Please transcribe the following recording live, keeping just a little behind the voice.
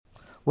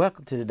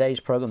Welcome to today's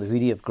program, The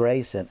Beauty of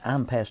Grace, and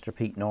I'm Pastor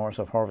Pete Norris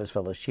of Harvest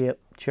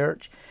Fellowship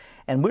Church,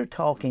 and we're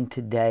talking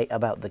today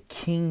about the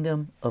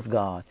kingdom of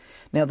God.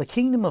 Now, the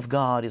kingdom of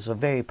God is a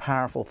very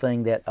powerful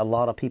thing that a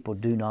lot of people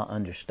do not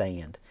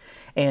understand,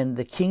 and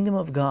the kingdom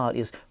of God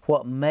is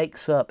what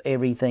makes up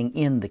everything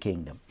in the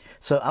kingdom.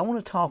 So I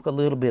want to talk a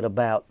little bit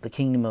about the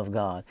kingdom of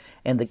God.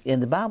 And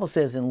the Bible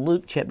says in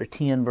Luke chapter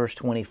 10, verse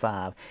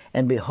 25,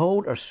 "And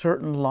behold, a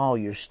certain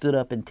lawyer stood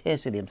up and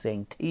tested him,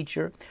 saying,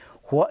 Teacher,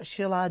 what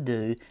shall I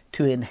do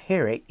to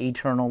inherit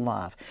eternal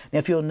life?" Now,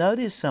 if you'll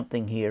notice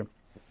something here,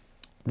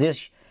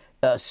 this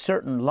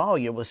certain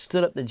lawyer was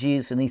stood up to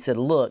Jesus and he said,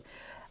 look,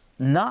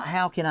 not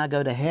how can I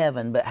go to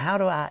heaven, but how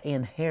do I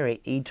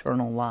inherit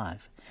eternal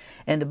life?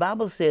 And the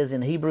Bible says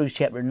in Hebrews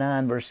chapter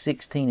 9, verse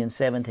 16 and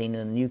 17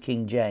 in the New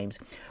King James,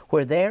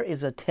 "Where there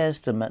is a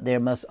testament, there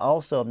must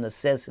also of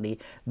necessity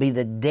be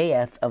the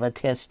death of a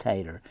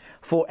testator.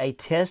 For a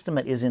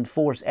testament is in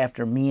force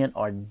after men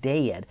are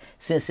dead,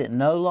 since it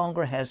no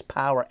longer has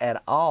power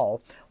at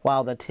all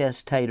while the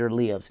testator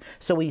lives."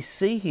 So we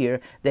see here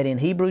that in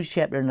Hebrews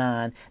chapter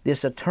 9,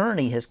 this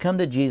attorney has come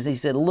to Jesus. He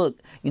said, look,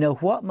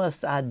 what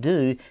must I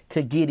do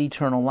to get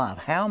eternal life?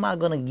 How am I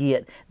going to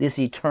get this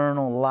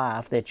eternal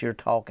life that you're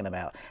talking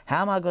about?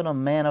 How am I going to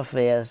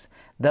manifest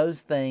those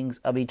things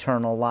of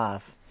eternal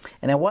life?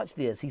 And now watch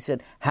this. He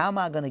said, how am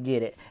I going to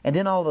get it? And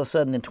then all of a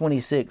sudden in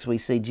 26 we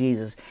see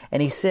Jesus,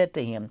 and he said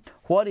to him,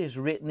 what is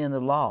written in the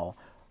law?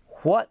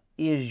 What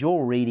is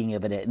your reading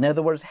of it? In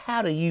other words,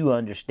 how do you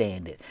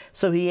understand it?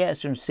 So he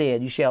answered and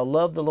said, you shall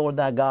love the Lord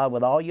thy God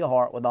with all your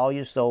heart, with all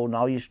your soul, and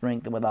all your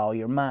strength, and with all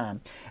your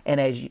mind, and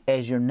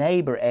as your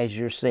neighbor as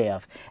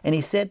yourself. And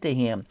he said to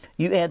him,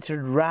 you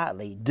answered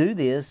rightly, do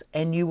this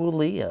and you will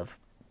live.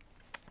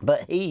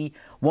 But he,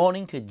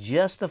 wanting to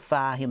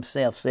justify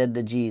himself, said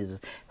to Jesus,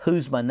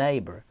 who's my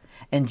neighbor?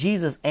 And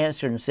Jesus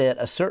answered and said,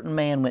 a certain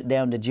man went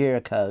down to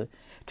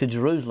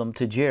Jerusalem,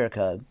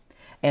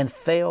 and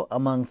fell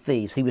among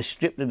thieves. He was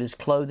stripped of his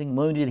clothing,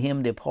 wounded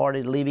him,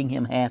 departed, leaving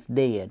him half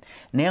dead.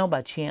 Now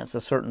by chance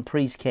a certain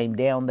priest came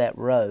down that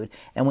road,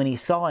 and when he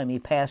saw him, he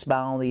passed by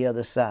on the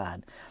other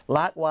side.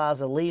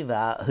 Likewise a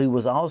Levite, who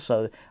was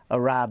also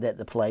arrived at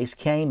the place,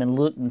 came and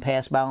looked and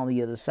passed by on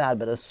the other side.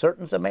 But a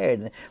certain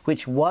Samaritan,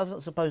 which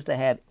wasn't supposed to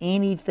have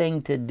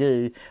anything to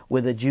do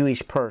with a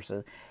Jewish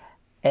person,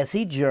 as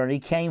he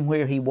journeyed, came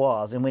where he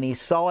was, and when he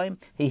saw him,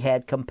 he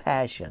had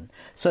compassion.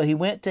 So he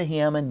went to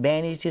him and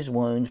bandaged his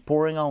wounds,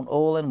 pouring on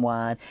oil and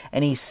wine,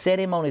 and he set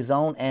him on his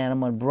own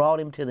animal and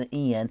brought him to the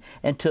inn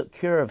and took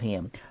care of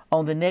him.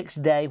 On the next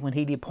day, when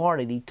he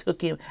departed, he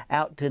took him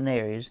out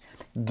denarius,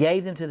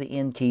 gave them to the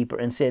innkeeper,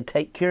 and said,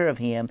 take care of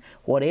him.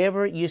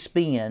 Whatever you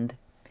spend,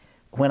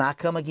 when I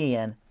come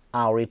again,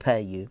 I'll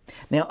repay you.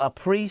 Now, a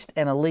priest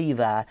and a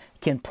Levi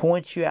can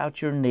point you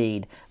out your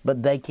need,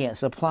 but they can't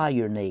supply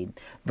your need.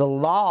 The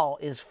law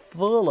is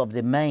full of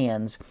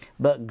demands,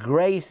 but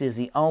grace is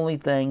the only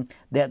thing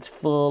that's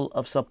full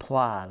of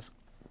supplies.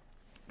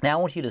 Now, I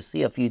want you to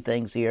see a few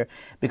things here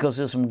because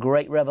there's some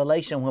great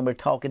revelation when we're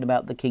talking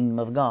about the kingdom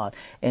of God.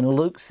 In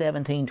Luke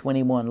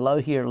 17:21, lo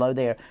here, lo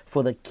there,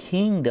 for the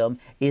kingdom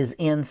is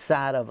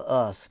inside of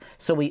us.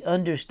 So we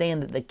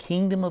understand that the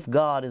kingdom of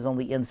God is on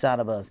the inside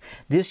of us.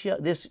 This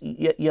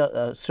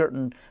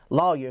certain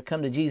lawyer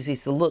come to Jesus. He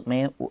said, look,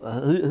 man,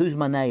 who's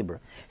my neighbor?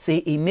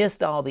 See, he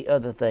missed all the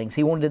other things.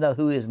 He wanted to know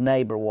who his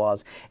neighbor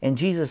was. And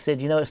Jesus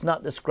said, it's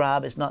not the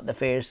scribe, it's not the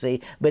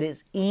Pharisee, but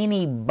it's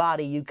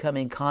anybody you come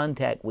in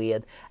contact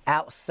with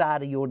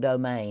outside of your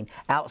domain,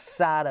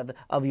 outside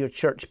of your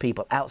church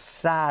people,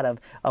 outside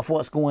of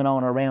what's going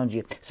on around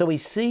you. So we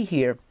see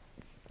here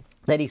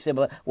that he said,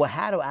 well,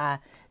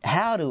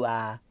 how do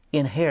I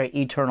inherit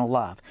eternal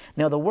life?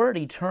 Now, the word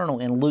eternal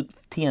in Luke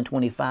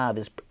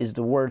 10:25 is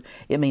the word,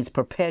 it means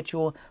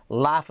perpetual,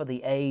 life of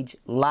the age,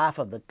 life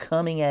of the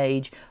coming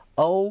age.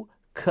 Old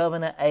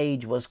covenant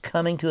age was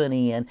coming to an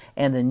end,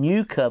 and the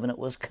new covenant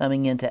was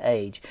coming into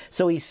age.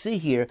 So we see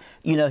here,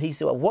 he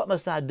said, well, what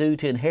must I do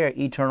to inherit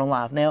eternal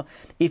life? Now,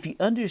 if you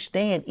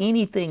understand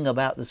anything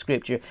about the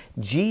scripture,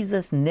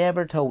 Jesus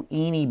never told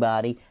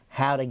anybody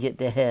how to get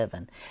to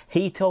heaven.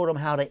 He told them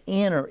how to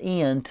enter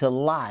into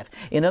life.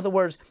 In other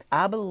words,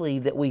 I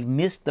believe that we've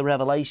missed the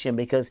revelation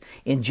because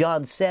in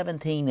John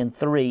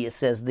 17:3 it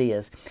says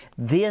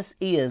this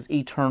is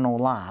eternal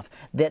life,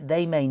 that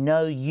they may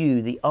know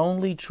you, the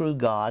only true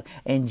God,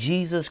 and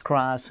Jesus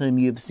Christ whom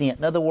you have sent.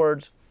 In other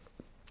words,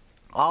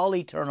 all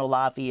eternal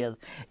life is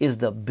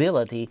the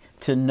ability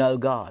to know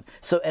God.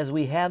 So as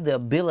we have the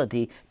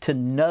ability to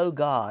know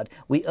God,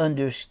 we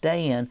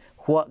understand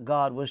what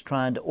God was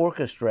trying to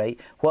orchestrate,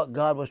 what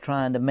God was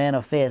trying to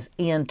manifest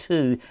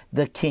into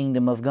the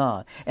kingdom of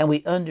God. And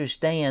we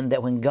understand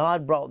that when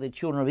God brought the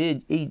children of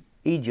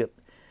Egypt,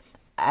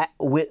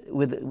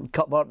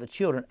 brought the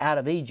children out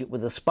of Egypt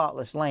with a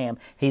spotless lamb,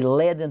 He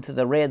led them to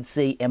the Red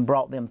Sea and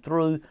brought them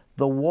through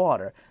the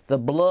water. The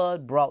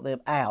blood brought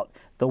them out.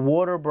 The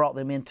water brought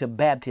them into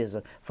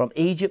baptism. From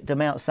Egypt to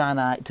Mount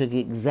Sinai, it took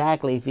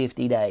exactly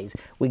 50 days.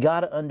 We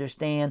got to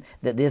understand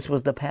that this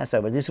was the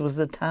Passover. This was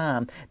the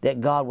time that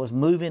God was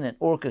moving and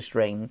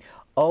orchestrating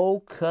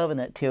Old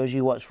covenant tells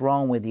you what's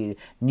wrong with you.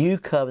 New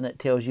covenant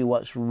tells you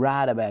what's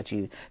right about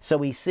you. So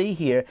we see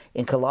here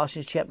in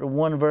Colossians chapter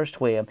 1 verse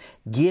 12,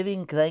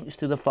 giving thanks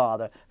to the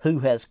Father who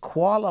has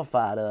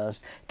qualified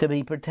us to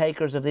be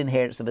partakers of the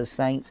inheritance of His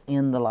saints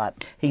in the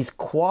light. He's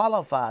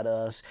qualified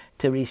us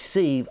to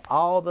receive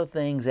all the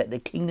things that the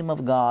kingdom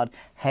of God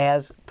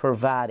has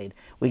provided.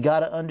 We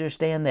got to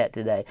understand that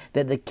today,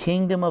 that the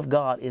kingdom of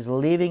God is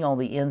living on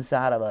the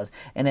inside of us.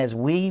 And as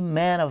we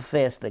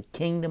manifest the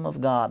kingdom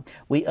of God,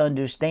 we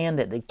understand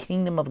that the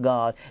kingdom of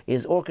God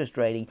is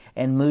orchestrating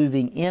and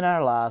moving in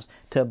our lives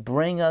to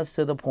bring us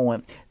to the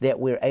point that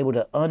we're able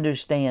to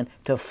understand,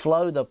 to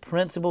flow the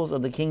principles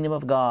of the kingdom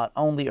of God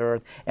on the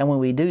earth. And when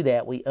we do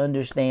that, we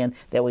understand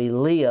that we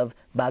live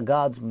by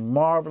God's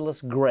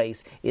marvelous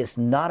grace. It's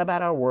not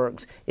about our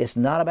works. It's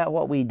not about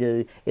what we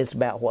do. It's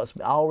about what's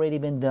already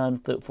been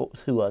done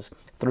to us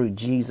through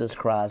Jesus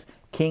Christ,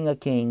 King of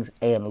kings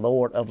and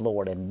Lord of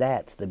lords. And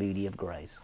that's the beauty of grace.